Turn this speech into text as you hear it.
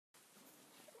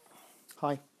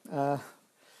Hi,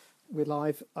 we're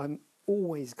live. I'm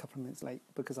always a couple of minutes late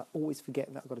because I always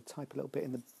forget that I've got to type a little bit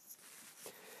in the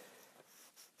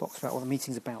box about what the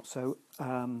meeting's about. So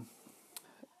I'm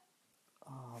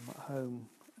at home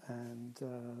and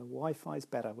Wi-Fi's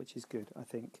better, which is good, I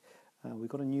think. We've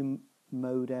got a new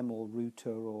modem or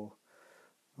router, or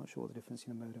I'm not sure what the difference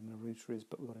between a modem and a router is,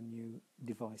 but we've got a new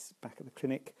device back at the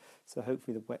clinic. So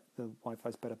hopefully the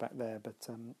Wi-Fi's better back there, but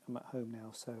I'm at home now,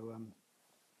 so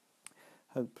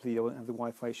hopefully I won't have the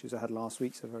Wi-Fi issues I had last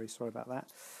week, so very sorry about that.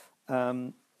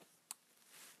 I've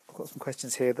got some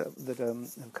questions here that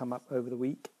have come up over the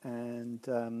week,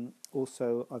 and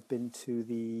also I've been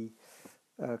to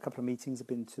a couple of meetings. I've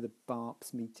been to the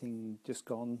BAAPS meeting just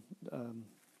gone.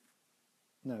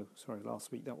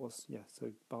 Last week that was,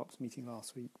 so BAAPS meeting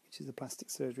last week, which is the Plastic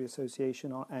Surgery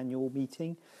Association, our annual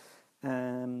meeting,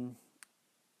 and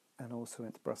also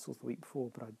went to Brussels the week before,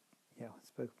 but I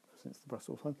spoke since the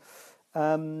Brussels one.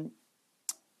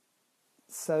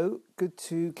 So good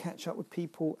to catch up with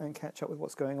people and catch up with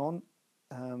what's going on.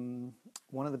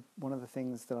 One of the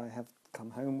things that I have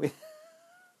come home with,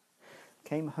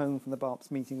 came home from the BAAPS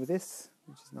meeting with this,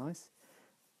 which is nice,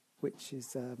 which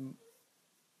is a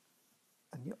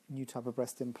new type of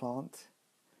breast implant.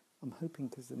 I'm hoping,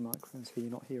 because the microphone's here,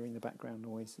 you're not hearing the background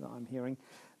noise that I'm hearing.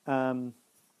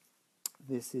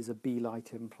 This is a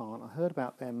B-Lite implant. I heard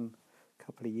about them a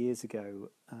couple of years ago.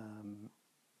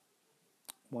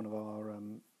 One of our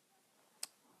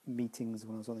meetings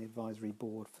when I was on the advisory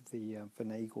board for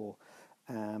NAGOR,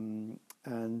 and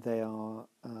they are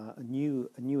a new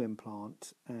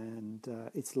implant, and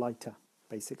it's lighter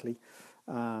basically.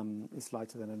 It's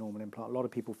lighter than a normal implant. A lot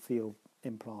of people feel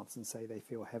implants and say they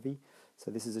feel heavy, so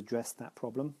this has addressed that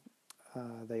problem.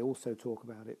 They also talk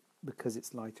about it because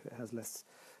it's lighter, it has less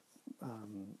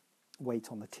weight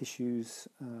on the tissues.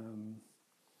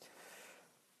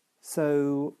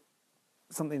 So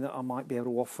something that I might be able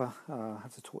to offer. I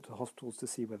have to talk to the hospitals to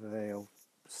see whether they'll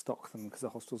stock them, because the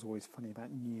hospital's always funny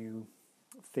about new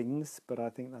things, but I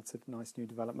think that's a nice new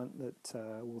development that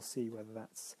we'll see whether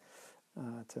that's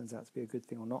turns out to be a good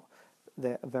thing or not.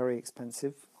 They're very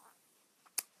expensive,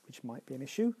 which might be an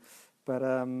issue, but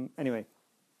anyway,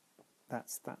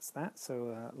 that's that.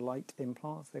 So light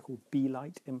implants, they're called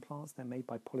B-Lite implants. They're made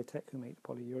by Polytech, who make the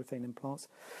polyurethane implants.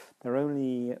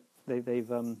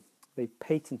 They've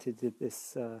patented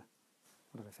this, I don't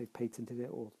know if they've patented it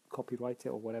or copyrighted it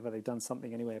or whatever. They've done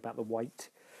something anyway about the white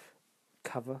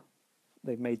cover.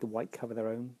 They've made the white cover their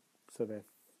own. So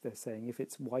they're saying if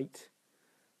it's white,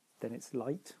 then it's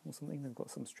light or something. They've got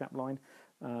some strap line.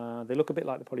 They look a bit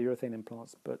like the polyurethane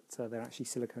implants, but they're actually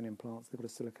silicone implants. They've got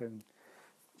a silicone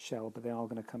shell, but they are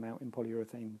going to come out in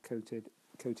polyurethane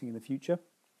coating in the future.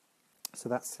 So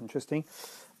that's interesting.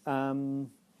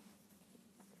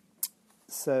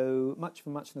 So much of a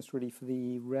muchness really for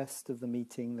the rest of the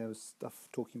meeting. There was stuff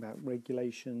talking about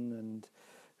regulation and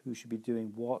who should be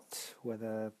doing what,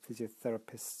 whether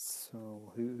physiotherapists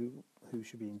or who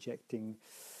should be injecting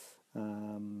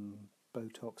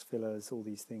Botox fillers, all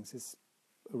these things. Is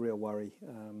a real worry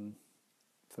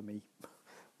for me.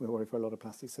 We're worried for a lot of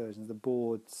plastic surgeons. The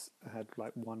boards had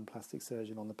like one plastic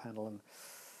surgeon on the panel and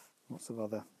lots of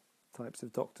other types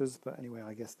of doctors, but anyway,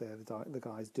 I guess they're the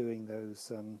guys doing those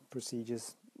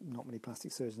procedures. Not many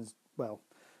plastic surgeons, well,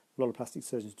 a lot of plastic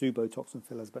surgeons do Botox and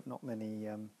fillers, but not many,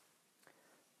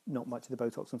 not much of the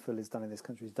Botox and fillers done in this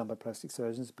country is done by plastic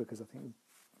surgeons, because I think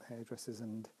hairdressers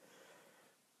and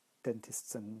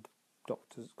dentists and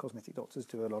doctors, cosmetic doctors,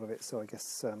 do a lot of it. So I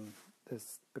guess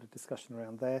there's a bit of discussion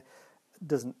around there. It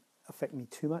doesn't affect me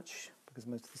too much, because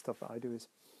most of the stuff that I do is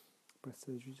breast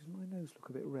surgery. Does my nose look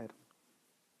a bit red?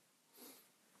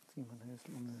 See my nose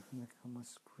on my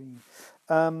screen.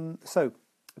 So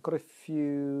I've got a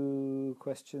few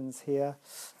questions here.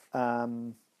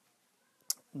 Not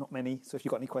many, so if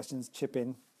you've got any questions, chip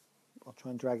in. I'll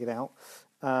try and drag it out.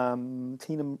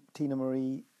 Tina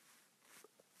Marie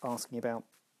asking about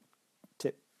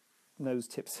nose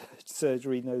tips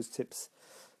surgery, nose tips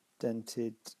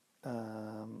dented.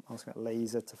 Asking about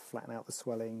laser to flatten out the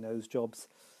swelling, nose jobs.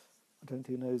 I don't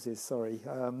do noses, sorry.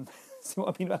 See what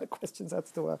I mean about questions?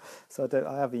 So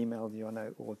I have emailed you, I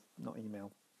know, or not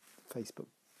email, Facebook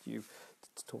you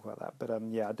to talk about that. But I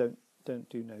don't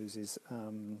do noses.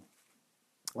 I'm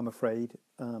afraid.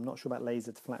 I'm not sure about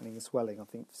laser to flattening the swelling. I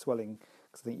think swelling,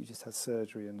 because I think you just had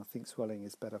surgery, and I think swelling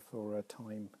is better for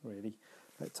time, really.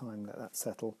 Let that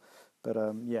settle. But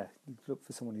look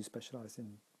for someone who specialises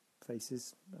in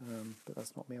faces. But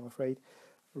that's not me, I'm afraid.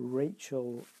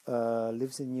 Rachel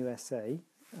lives in USA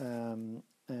and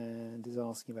is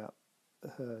asking about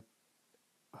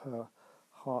her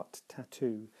heart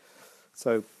tattoo.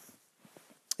 So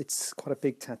it's quite a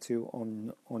big tattoo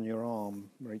on your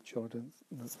arm, Rachel. I don't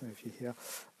know if you're here.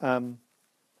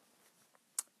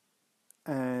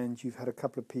 And you've had a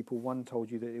couple of people, one told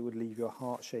you that it would leave you a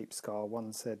heart-shaped scar,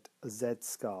 one said a Z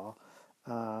scar,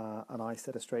 and I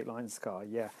said a straight line scar.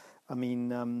 Yeah, I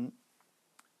mean,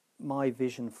 my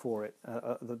vision for it,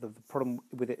 the problem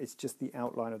with it is just the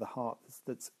outline of the heart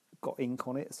that's got ink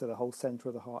on it, so the whole centre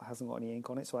of the heart hasn't got any ink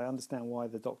on it. So I understand why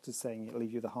the doctor's saying it'll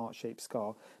leave you the heart-shaped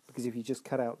scar, because if you just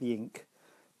cut out the ink,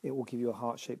 it will give you a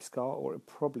heart-shaped scar, or it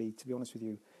probably, to be honest with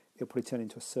you, it'll probably turn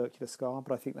into a circular scar,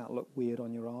 but I think that'll look weird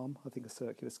on your arm. I think a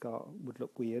circular scar would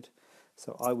look weird.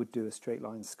 So I would do a straight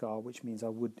line scar, which means I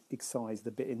would excise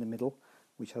the bit in the middle,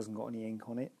 which hasn't got any ink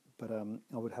on it. But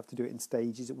I would have to do it in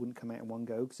stages. It wouldn't come out in one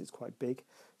go because it's quite big.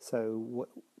 So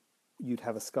you'd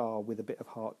have a scar with a bit of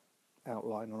heart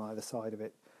outline on either side of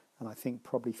it. And I think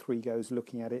probably 3 goes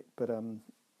looking at it, but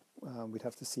we'd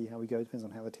have to see how we go. It depends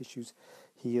on how the tissues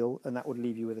heal. And that would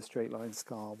leave you with a straight line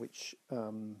scar, which I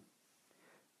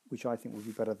think would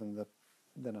be better than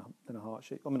a heart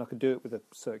shape. I mean, I could do it with a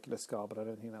circular scar, but I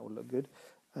don't think that would look good.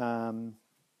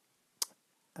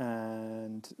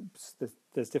 And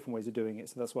there's different ways of doing it,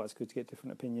 so that's why it's good to get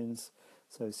different opinions.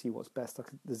 So see what's best.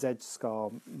 The Z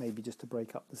scar, maybe just to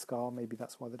break up the scar. Maybe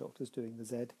that's why the doctor's doing the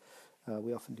Z.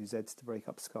 We often do Zs to break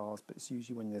up scars, but it's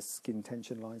usually when there's skin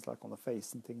tension lines, like on the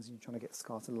face and things, and you're trying to get the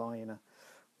scar to lie in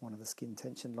one of the skin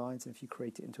tension lines. And if you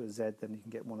create it into a Z, then you can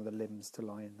get one of the limbs to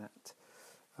lie in that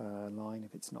line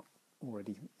if it's not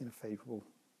already in a favourable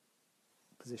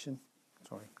position.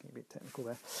 Sorry, getting a bit technical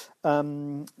there.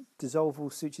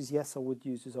 Dissolvable sutures, yes, I would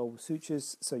use dissolvable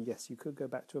sutures. So yes, you could go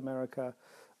back to America,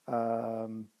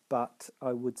 but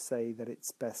I would say that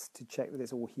it's best to check that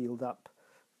it's all healed up.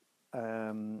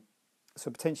 So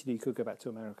potentially you could go back to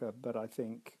America, but I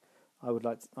think I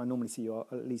normally see you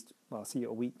at least, well, I'll see you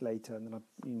a week later, and then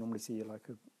you normally see you like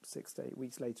 6 to 8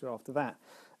 weeks later after that,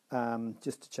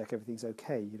 just to check everything's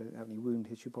okay. You don't have any wound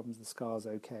tissue problems, the scar's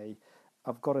okay.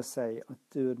 I've got to say, I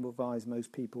do advise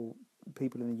most people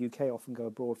in the UK often go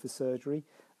abroad for surgery,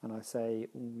 and I say,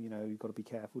 you've got to be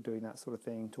careful doing that sort of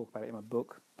thing. Talk about it in my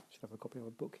book. I should have a copy of a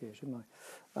book here, shouldn't I?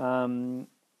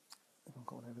 I've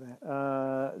got one over there.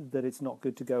 That it's not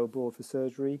good to go abroad for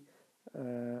surgery.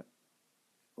 Thank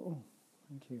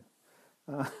you.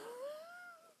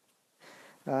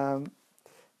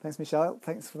 Thanks, Michelle.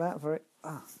 Thanks for that.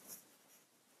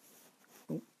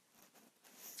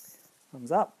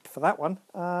 Thumbs up for that one.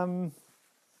 What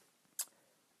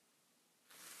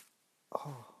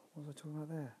was I talking about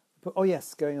there? Oh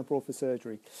yes, going abroad for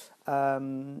surgery.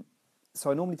 So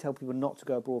I normally tell people not to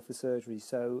go abroad for surgery.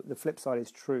 So the flip side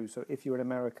is true. So if you're in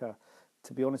America,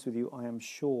 to be honest with you, I am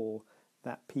sure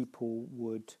that people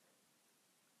will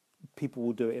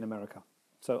do it in America.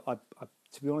 So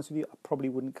to be honest with you, I probably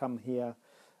wouldn't come here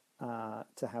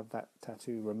to have that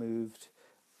tattoo removed.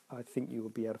 I think you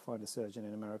would be able to find a surgeon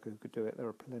in America who could do it. There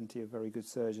are plenty of very good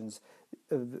surgeons.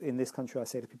 In this country, I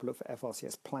say to people, look for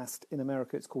FRCS Plast. In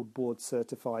America, it's called board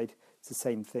certified. It's the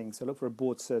same thing. So look for a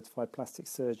board certified plastic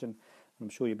surgeon. I'm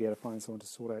sure you'll be able to find someone to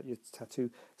sort out your tattoo.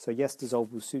 So yes,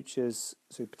 dissolvable sutures.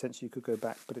 So potentially you could go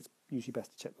back, but it's usually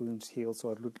best to check the wounds heal. So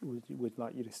I would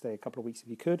like you to stay a couple of weeks if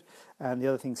you could. And the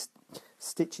other thing,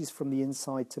 stitches from the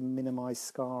inside to minimise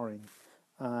scarring.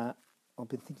 I've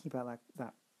been thinking about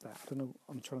that. I don't know,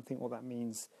 I'm trying to think what that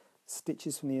means.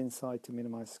 Stitches from the inside to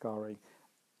minimise scarring.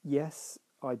 Yes,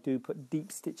 I do put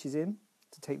deep stitches in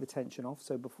to take the tension off.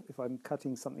 So if I'm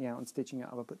cutting something out and stitching it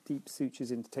up, I put deep sutures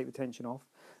in to take the tension off.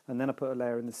 And then I put a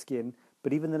layer in the skin.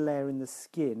 But even the layer in the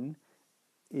skin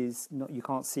is not, you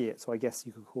can't see it. So I guess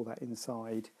you could call that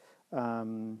inside.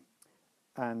 And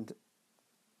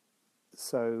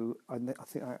so I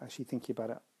think I actually thinking about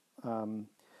it.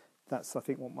 That's, I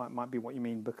think, what might be what you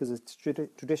mean, because a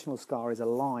traditional scar is a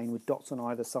line with dots on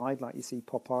either side, like you see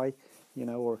Popeye,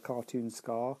 or a cartoon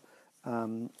scar.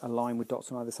 A line with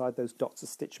dots on either side. Those dots are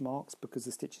stitch marks because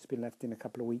the stitch has been left in a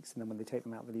couple of weeks, and then when they take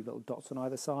them out, they leave little dots on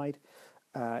either side.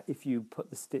 If you put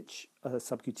the stitch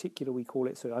subcuticular, we call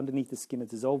it, so underneath the skin, a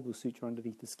dissolvable suture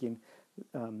underneath the skin,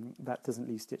 that doesn't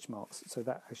leave stitch marks. So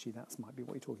that might be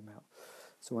what you're talking about.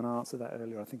 So when I answered that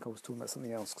earlier, I think I was talking about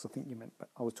something else, because I think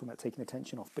I was talking about taking the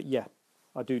tension off. But yeah,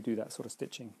 I do that sort of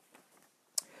stitching.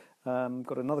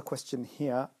 Got another question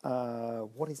here.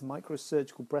 What is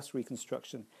microsurgical breast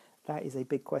reconstruction? That is a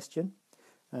big question,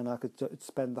 and I could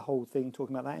spend the whole thing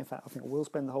talking about that. In fact, I think I will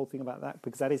spend the whole thing about that,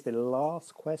 because that is the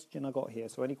last question I got here.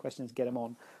 So any questions, get them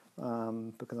on,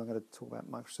 because I'm going to talk about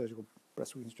microsurgical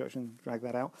breast reconstruction, drag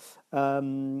that out.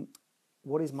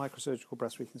 What is microsurgical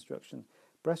breast reconstruction?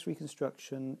 Breast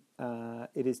reconstruction,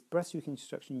 it is breast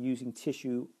reconstruction using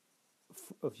tissue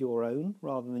of your own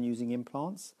rather than using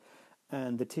implants.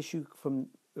 And the tissue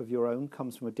of your own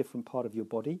comes from a different part of your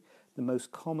body. The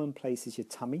most common place is your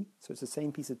tummy. So it's the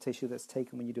same piece of tissue that's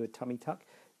taken when you do a tummy tuck.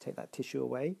 Take that tissue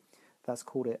away. That's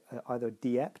called either a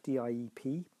DIEP,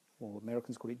 D-I-E-P, or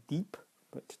Americans call it DEEP,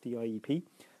 but D-I-E-P,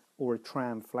 or a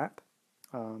tram flap.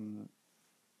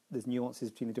 There's nuances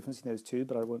between the difference in those two,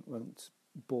 but I won't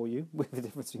bore you with the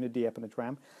difference between a DIEP and a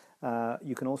tram.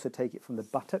 You can also take it from the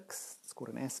buttocks. It's called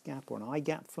an S-gap or an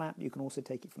I-gap flap. You can also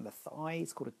take it from the thigh.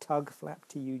 It's called a tug flap,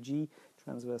 T-U-G,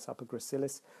 transverse upper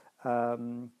gracilis.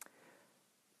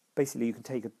 Basically, you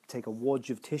can take a wadge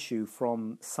of tissue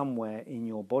from somewhere in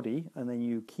your body, and then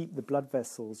you keep the blood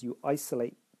vessels. You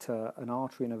isolate an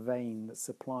artery and a vein that's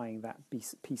supplying that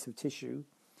piece of tissue.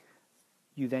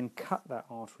 You then cut that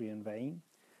artery and vein,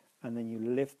 and then you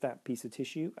lift that piece of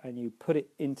tissue and you put it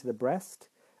into the breast,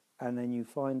 and then you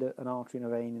find an artery and a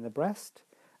vein in the breast,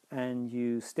 and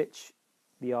you stitch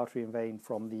the artery and vein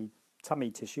from the tummy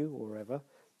tissue or wherever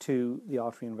to the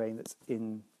artery and vein that's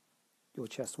in your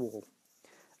chest wall.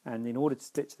 And in order to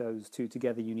stitch those two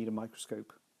together, you need a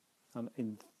microscope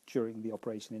during the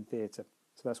operation in theatre.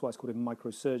 So that's why it's called a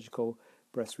microsurgical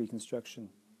breast reconstruction.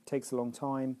 It takes a long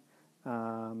time,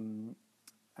 and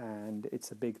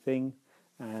it's a big thing,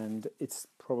 and it's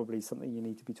probably something you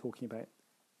need to be talking about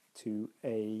to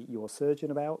your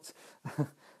surgeon about.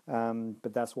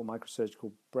 But that's what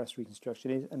microsurgical breast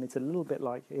reconstruction is, and it's a little bit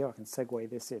like, here I can segue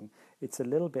this in, it's a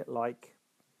little bit like,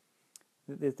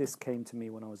 this came to me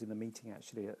when I was in the meeting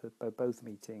actually, at both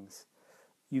meetings.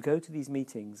 You go to these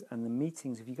meetings, and the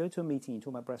meetings, if you go to a meeting, you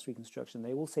talk about breast reconstruction,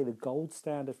 they will say the gold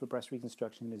standard for breast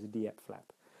reconstruction is a DIEP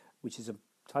flap, which is a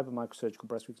type of microsurgical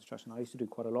breast reconstruction. I used to do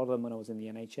quite a lot of them when I was in the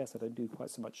NHS. I don't do quite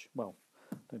so much, well,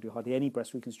 I don't do hardly any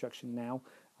breast reconstruction now.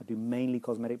 I do mainly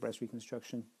cosmetic breast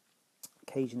reconstruction.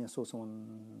 Occasionally I saw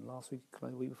someone last week, the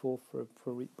week before, for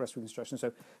breast reconstruction.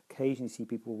 So occasionally see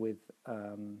people with,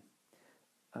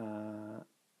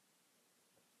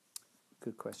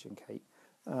 good question, Kate.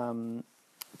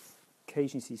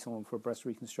 Occasionally see someone for a breast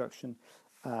reconstruction.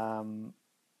 But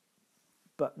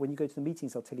when you go to the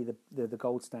meetings, I'll tell you the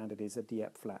gold standard is a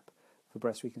DIEP flap for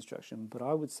breast reconstruction. But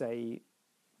I would say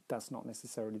that's not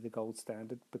necessarily the gold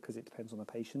standard because it depends on the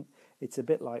patient. It's a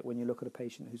bit like when you look at a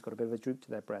patient who's got a bit of a droop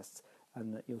to their breasts,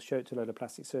 and you'll show it to a load of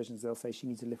plastic surgeons, they'll say she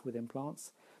needs a lift with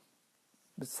implants.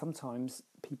 But sometimes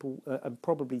people, and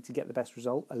probably to get the best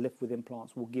result, a lift with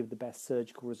implants will give the best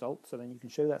surgical result. So then you can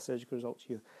show that surgical result to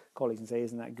your colleagues and say,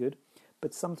 isn't that good?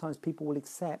 But sometimes people will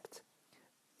accept,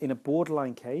 in a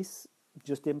borderline case,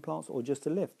 just implants or just a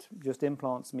lift. Just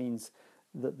implants means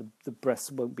that the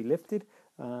breasts won't be lifted,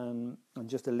 and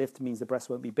just a lift means the breasts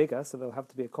won't be bigger, so there'll have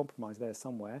to be a compromise there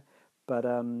somewhere. But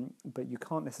you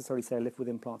can't necessarily say a lift with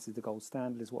implants is the gold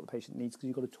standard, is what the patient needs, because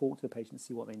you've got to talk to the patient and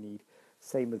see what they need.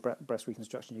 Same with breast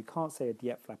reconstruction. You can't say a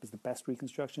DIEP flap is the best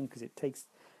reconstruction because it takes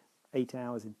 8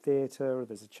 hours in theatre.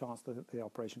 There's a chance that the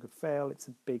operation could fail. It's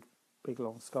a big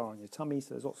long scar on your tummy.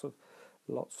 So there's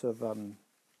lots of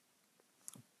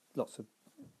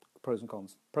pros and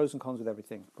cons. Pros and cons with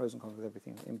everything. Pros and cons with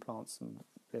everything. Implants and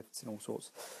lifts and all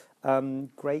sorts.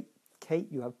 Great.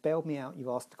 Kate, you have bailed me out. You've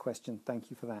asked a question.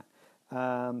 Thank you for that.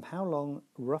 How long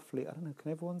roughly, I don't know,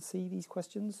 can everyone see these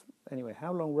questions? Anyway,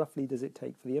 how long roughly does it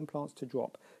take for the implants to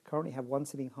drop? Currently have one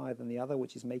sitting higher than the other,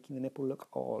 which is making the nipple look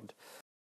odd.